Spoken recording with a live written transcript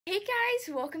Hey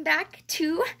guys, welcome back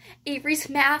to Avery's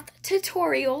Math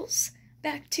Tutorials,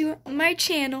 back to my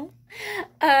channel.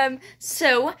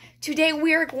 So today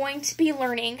we are going to be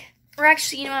learning, or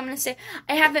actually, you know what I'm going to say,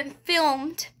 I haven't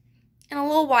filmed in a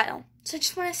little while, so I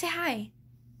just want to say hi,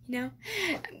 you know.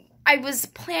 I was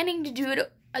planning to do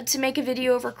it, to make a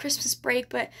video over Christmas break,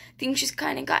 but things just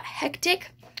kind of got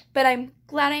hectic, but I'm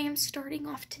glad I am starting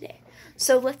off today.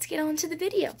 So let's get on to the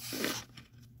video.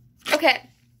 Okay.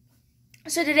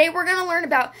 So today we're going to learn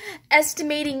about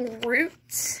estimating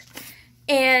roots,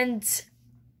 and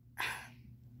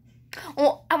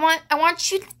well, I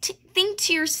want you to think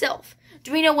to yourself,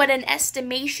 do we know what an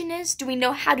estimation is? Do we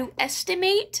know how to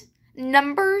estimate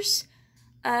numbers?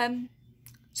 So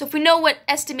if we know what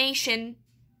estimation,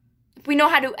 if we know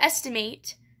how to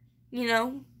estimate, you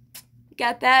know,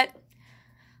 got that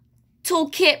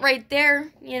toolkit right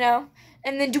there, you know,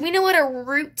 and then do we know what a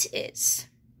root is?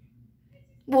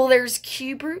 Well, there's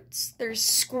cube roots, there's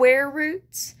square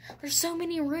roots, there's so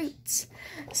many roots.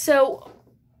 So,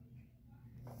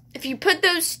 if you put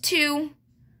those two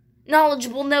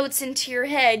knowledgeable notes into your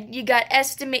head, you got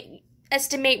estimate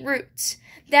roots.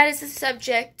 That is the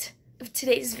subject of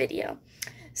today's video.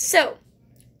 So,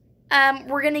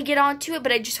 we're going to get on to it,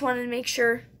 but I just wanted to make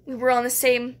sure we were on the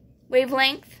same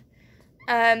wavelength.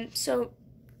 So,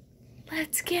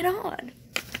 let's get on.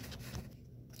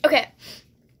 Okay.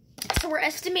 So we're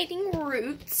estimating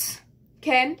roots,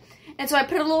 okay? And so I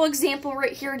put a little example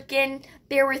right here. Again,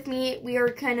 bear with me. We're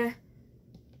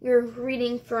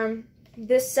reading from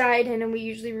this side, and then we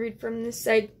usually read from this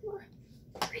side. We're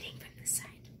reading from this side.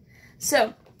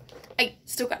 So I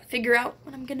still got to figure out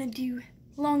what I'm going to do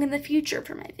long in the future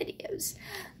for my videos.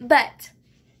 But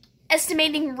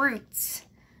estimating roots.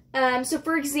 So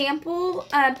for example,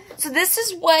 so this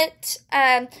is what...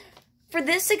 for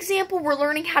this example, we're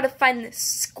learning how to find the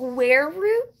square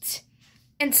root.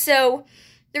 And so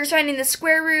there's finding the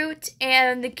square root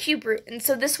and the cube root. And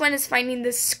so this one is finding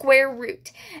the square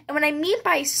root. And what I mean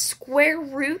by square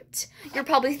root, you're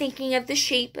probably thinking of the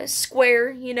shape, a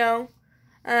square, you know,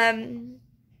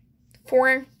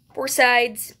 four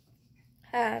sides.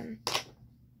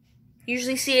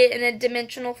 Usually see it in a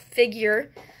dimensional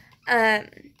figure. But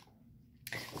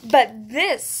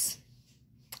this,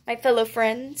 my fellow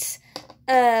friends,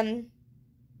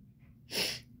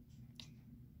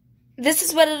 this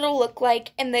is what it'll look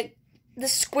like, and the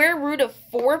square root of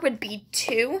 4 would be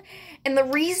 2, and the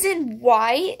reason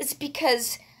why is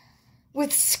because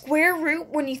with square root,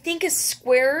 when you think of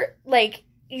square, like,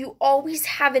 you always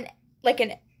have a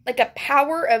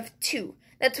power of 2.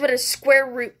 That's what a square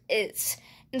root is.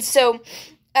 And so,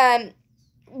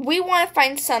 we want to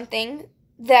find something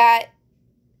that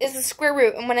is the square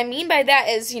root, and what I mean by that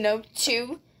is, you know,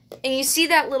 2, and you see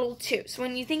that little 2. So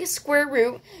when you think of square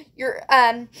root, your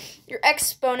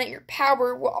exponent, your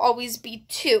power, will always be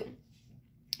 2.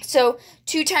 So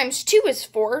 2 times 2 is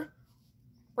 4,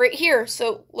 right here.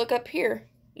 So look up here,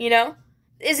 you know?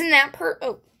 Isn't that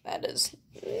oh, that is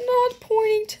not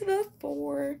pointing to the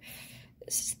 4.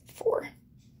 This is 4.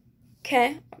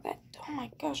 Okay? Oh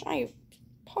my gosh,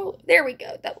 there we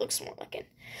go. That looks more like it.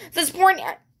 So it's pointing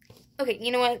at, okay,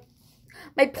 you know what?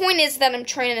 My point is that I'm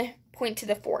trying to point to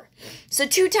the 4. So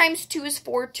 2 times 2 is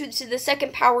 4. 2 to the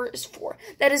second power is 4.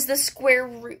 That is the square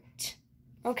root.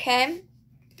 Okay?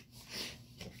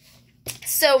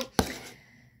 So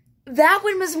that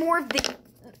one was more of the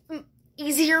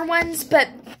easier ones, but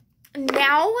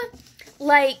now,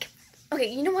 like,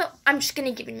 okay, you know what? I'm just going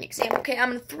to give you an example, okay? I'm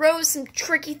going to throw some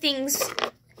tricky things.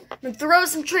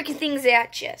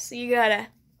 At you, so you gotta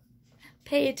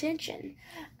pay attention.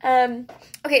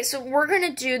 Okay, so we're going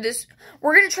to do this.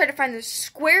 We're going to try to find the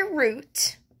square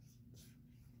root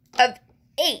of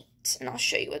 8. And I'll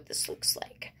show you what this looks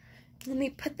like. Let me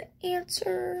put the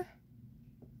answer.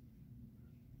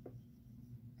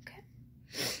 Okay.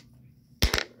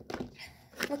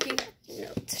 Looking at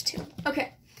notes, too.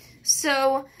 Okay.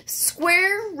 So,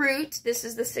 square root. This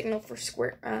is the signal for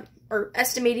square, or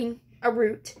estimating a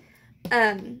root.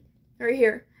 Right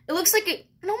here. It looks like it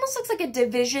almost looks like a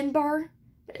division bar.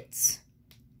 But it's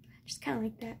just kind of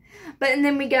like that. But, and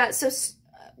then we got, so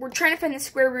we're trying to find the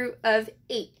square root of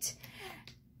 8.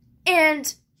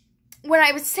 And when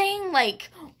I was saying, like,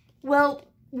 well,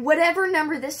 whatever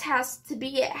number this has to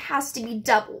be, it has to be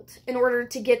doubled in order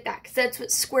to get that. Because that's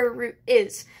what square root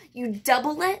is. You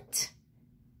double it,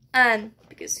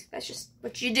 because that's just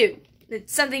what you do.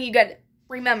 It's something you got to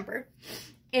remember.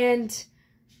 And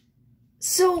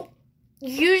so,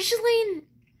 usually,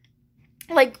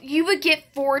 like, you would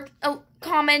get 4, a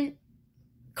common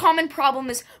problem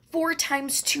is 4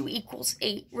 times 2 equals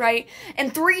 8, right?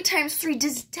 And 3 times 3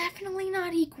 does definitely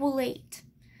not equal 8.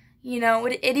 You know,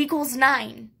 it equals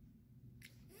 9.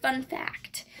 Fun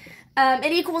fact.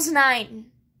 It equals 9.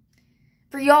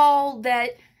 For y'all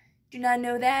that do not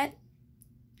know that,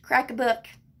 crack a book.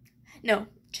 No,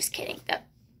 just kidding. That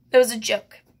was a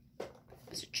joke. It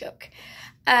was a joke.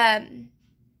 Yeah.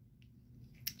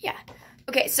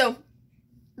 Okay, so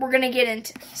we're gonna get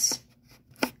into this.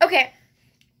 Okay.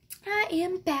 I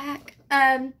am back.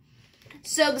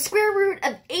 So the square root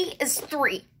of 8 is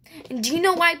 3. And do you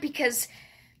know why? Because,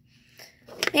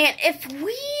 man, if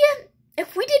we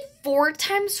did 4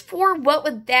 times 4, what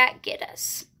would that get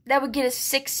us? That would get us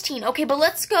 16. Okay, but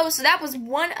let's go. So that was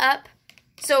 1 up.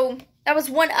 So that was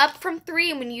 1 up from 3,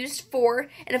 and we used 4.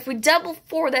 And if we double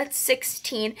 4, that's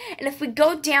 16. And if we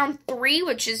go down 3,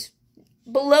 which is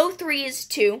below 3 is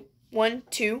 2. 1,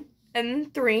 2,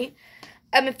 and 3.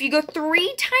 If you go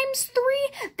 3 times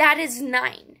 3, that is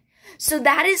 9. So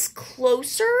that is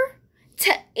closer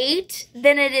to 8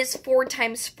 than it is 4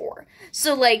 times 4.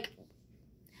 So, like,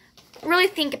 really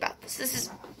think about this. This is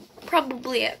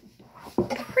probably a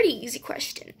pretty easy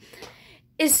question.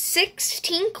 Is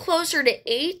 16 closer to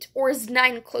 8, or is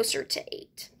 9 closer to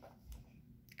 8?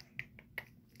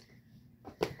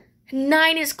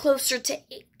 9 is closer to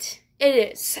 8.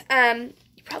 It is.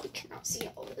 You probably cannot see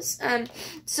all this.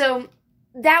 So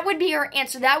that would be your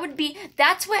answer.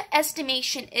 That's what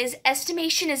estimation is.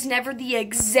 Estimation is never the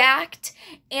exact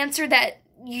answer that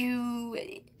you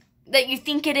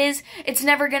think it is. It's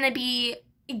never going to be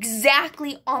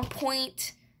exactly on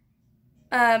point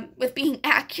with being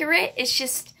accurate. It's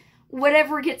just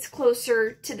whatever gets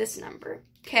closer to this number.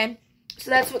 Okay? So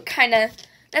that's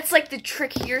that's like the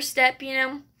trickier step, you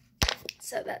know?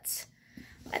 So that's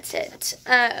it.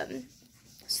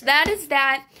 So that is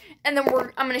that. And then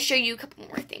I'm going to show you a couple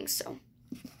more things. So,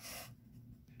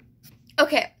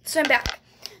 okay, so I'm back.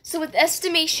 So with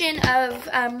estimation of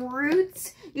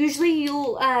roots, usually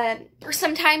you'll, or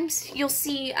sometimes you'll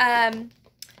see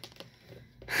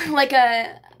like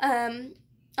a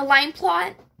line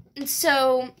plot. And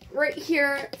so right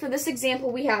here for this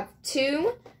example, we have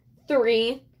 2,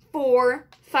 3, 4,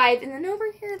 5, and then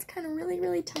over here it's kind of really,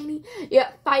 really tiny.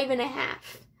 Yeah,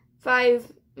 5.5,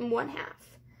 5 1/2.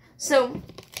 So,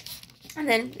 and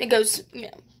then it goes, you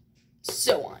know,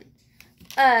 so on.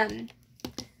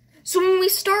 So when we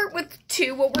start with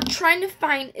 2, what we're trying to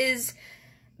find is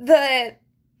we're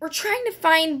trying to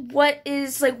find what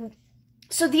is, like,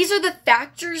 so these are the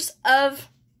factors of,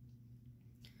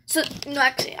 so, no,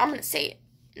 actually, I'm going to say it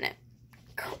in a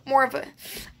more of a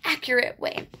accurate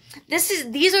way.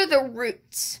 These are the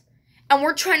roots, and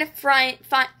we're trying to find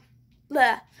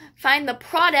the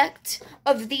product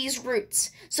of these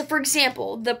roots. So, for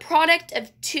example, the product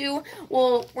of 2,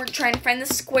 well, we're trying to find the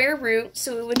square root,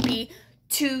 so it would be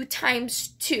 2 times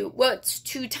 2. What's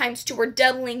 2 times 2? We're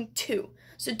doubling 2.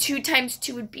 So 2 times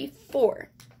 2 would be 4.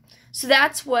 So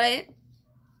that's what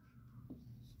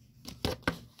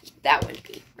that would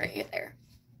be right there.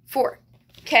 4.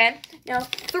 Okay? Now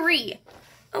 3.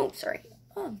 Oh, sorry.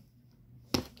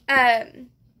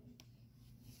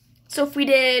 So if we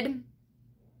did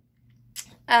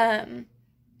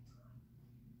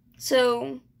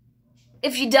so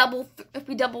if we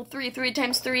double 3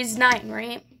 times 3 is 9,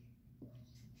 right?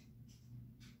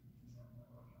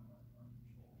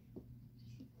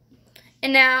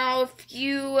 And now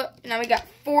now we got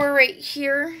 4 right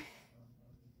here.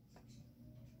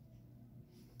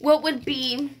 What would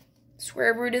be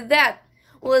square root of that?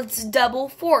 Well, it's double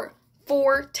 4.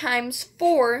 4 times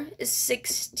 4 is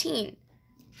 16.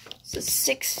 So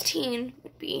 16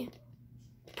 would be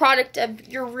product of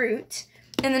your root.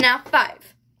 And then now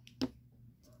 5.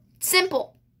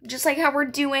 Simple. Just like how we're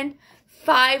doing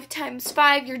 5 times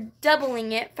 5, you're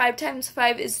doubling it. 5 times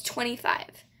 5 is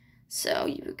 25. So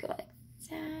you would go like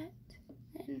that.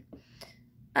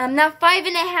 And now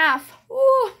 5.5.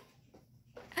 Ooh.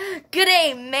 Good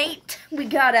aim, mate. We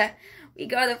got a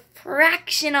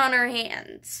fraction on our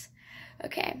hands.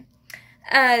 Okay.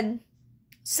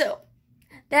 So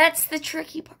that's the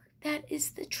tricky part. That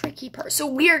is the tricky part. So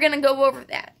we are going to go over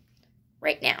that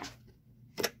right now.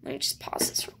 Let me just pause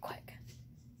this real quick.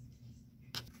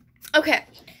 Okay.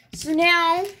 So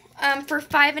now, for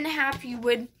 5.5, you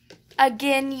would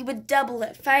double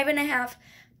it. 5.5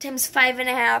 times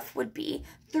 5.5 would be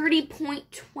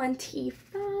 30.25.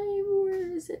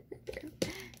 Where is it? Right there.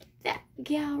 That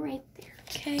gal right there.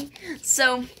 Okay.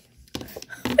 So,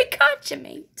 we got you,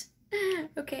 mate.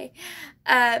 Okay.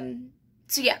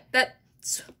 So yeah,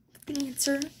 that's what the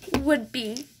answer would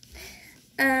be.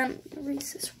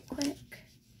 Erase this real quick.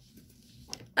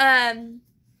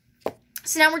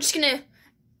 So now we're just gonna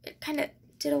kind of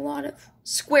did a lot of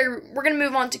square root. We're gonna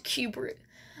move on to cube root.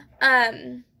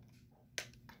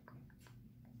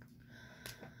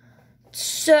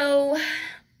 So,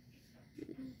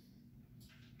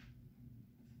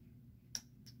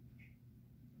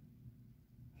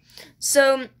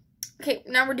 okay,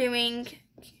 now we're doing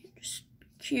just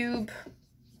cube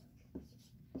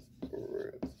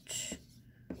root.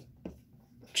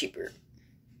 Cheaper.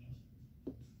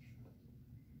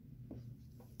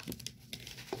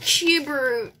 Cube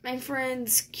root, my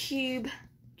friends. Cube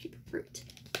root.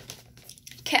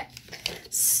 Okay,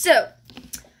 so,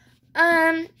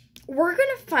 we're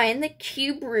gonna find the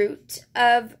cube root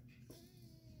of,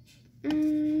 let's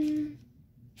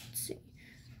see,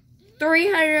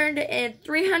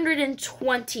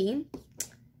 320.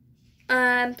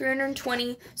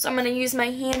 320. So I'm gonna use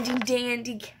my handy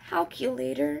dandy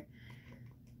calculator.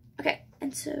 Okay,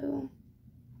 and so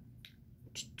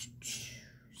 6.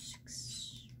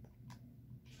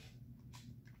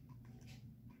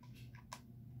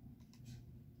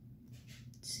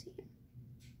 Let's see.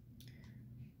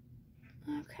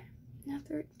 Okay, now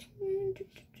 13.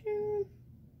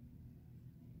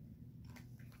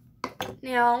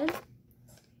 Now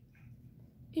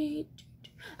 8.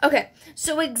 Okay,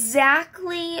 so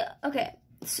exactly. Okay,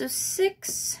 so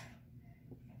 6.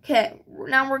 Okay,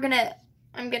 now I'm gonna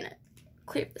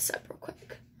clear this up real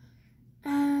quick.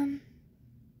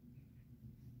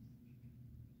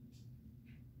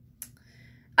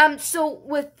 So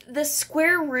with the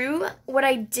square root, what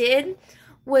I did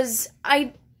was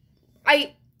I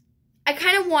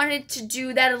kind of wanted to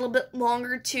do that a little bit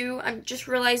longer too. I'm just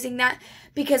realizing that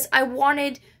because I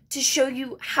wanted to show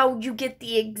you how you get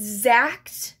the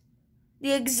exact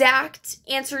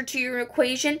answer to your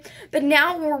equation. But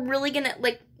now we're really gonna,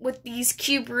 like, with these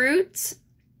cube roots,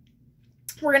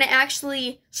 we're gonna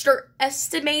actually start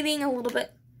estimating a little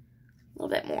bit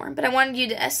more. But I wanted you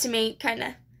to estimate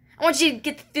I want you to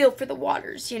get the feel for the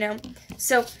waters, you know.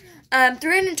 So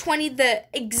 320, the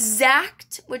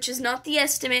exact, which is not the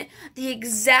estimate, the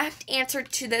exact answer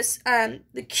to this,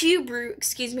 the cube root,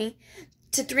 excuse me,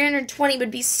 to 320 would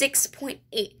be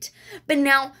 6.8. But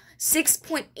now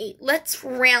 6.8, let's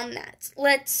round that.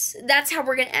 That's how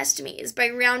we're going to estimate, is by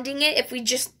rounding it. If we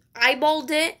just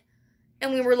eyeballed it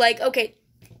and we were like, okay,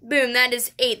 boom, that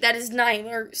is 8, that is 9,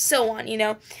 or so on, you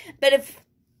know. But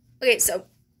so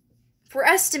for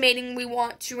estimating, we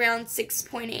want to round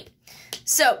 6.8.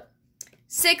 So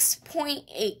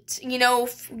 6.8, you know,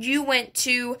 if you went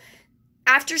to,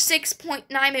 after 6.9,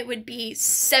 it would be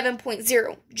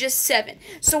 7.0, just 7.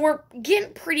 So we're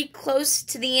getting pretty close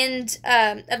to the end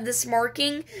of this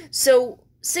marking. So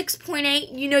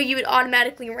 6.8, you know, you would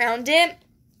automatically round it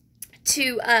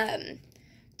to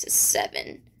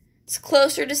 7. It's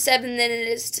closer to 7 than it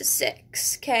is to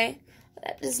 6, okay?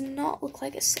 That does not look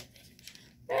like a 7.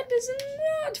 That does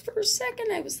not. For a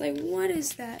second, I was like, what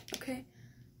is that? Okay,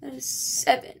 that is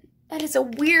 7. That is a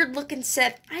weird looking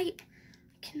 7. I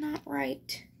cannot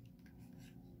write.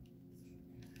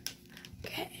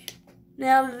 Okay,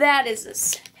 now that is a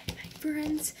 7, my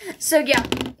friends. So yeah,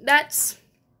 that's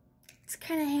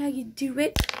kind of how you do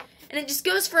it. And it just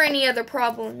goes for any other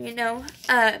problem, you know.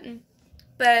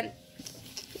 But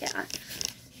yeah.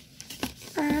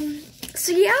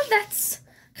 So yeah, that's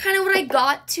kind of what I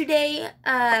got today.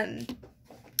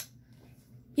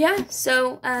 Yeah,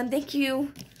 so thank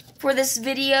you for this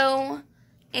video,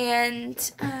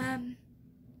 and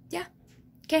yeah,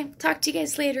 okay, talk to you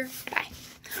guys later. Bye.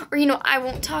 Or, you know, I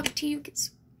won't talk to you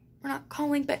because we're not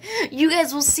calling, but you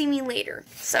guys will see me later.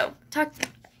 So talk to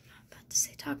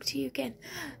you again.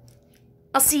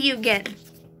 I'll see you again.